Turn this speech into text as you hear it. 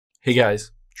Hey guys,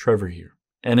 Trevor here.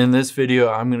 And in this video,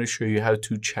 I'm going to show you how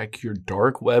to check your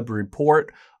dark web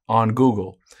report on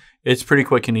Google. It's pretty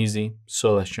quick and easy,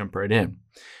 so let's jump right in.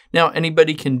 Now,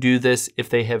 anybody can do this if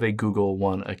they have a Google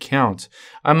One account.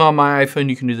 I'm on my iPhone.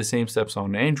 You can do the same steps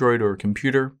on Android or a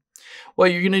computer.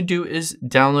 What you're going to do is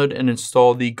download and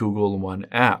install the Google One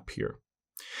app here.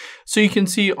 So you can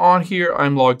see on here,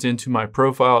 I'm logged into my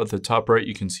profile. At the top right,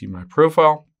 you can see my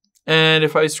profile. And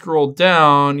if I scroll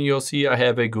down, you'll see I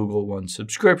have a Google One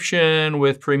subscription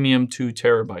with premium 2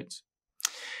 terabytes.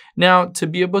 Now, to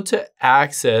be able to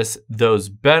access those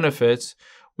benefits,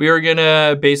 we are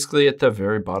gonna basically at the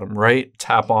very bottom right,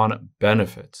 tap on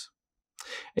benefits.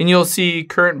 And you'll see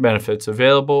current benefits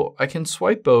available. I can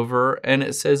swipe over and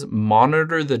it says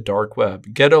monitor the dark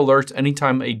web. Get alerts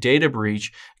anytime a data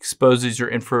breach exposes your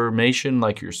information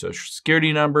like your social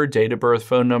security number, date of birth,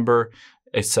 phone number,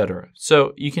 etc.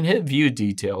 So you can hit view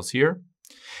details here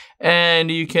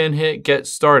and you can hit get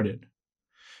started.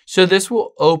 So this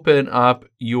will open up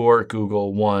your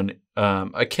Google One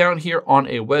account here on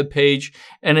a web page,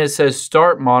 and it says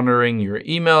start monitoring your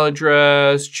email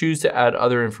address, choose to add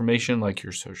other information like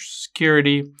your social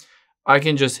security. I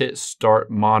can just hit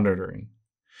start monitoring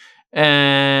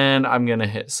and I'm gonna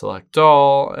hit select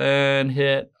all and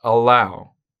hit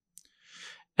allow.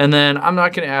 And then I'm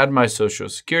not going to add my social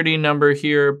security number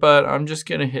here, but I'm just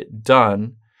going to hit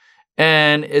done.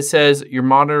 And it says your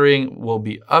monitoring will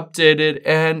be updated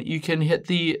and you can hit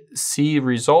the see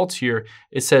results here.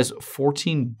 It says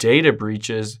 14 data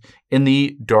breaches in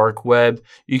the dark web.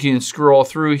 You can scroll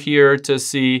through here to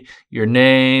see your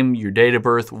name, your date of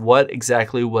birth, what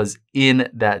exactly was in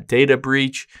that data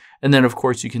breach. And then, of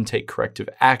course, you can take corrective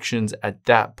actions at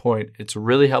that point. It's a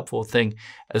really helpful thing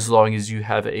as long as you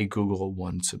have a Google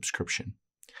One subscription.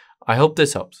 I hope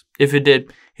this helps. If it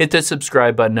did, hit the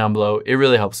subscribe button down below. It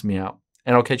really helps me out.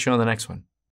 And I'll catch you on the next one.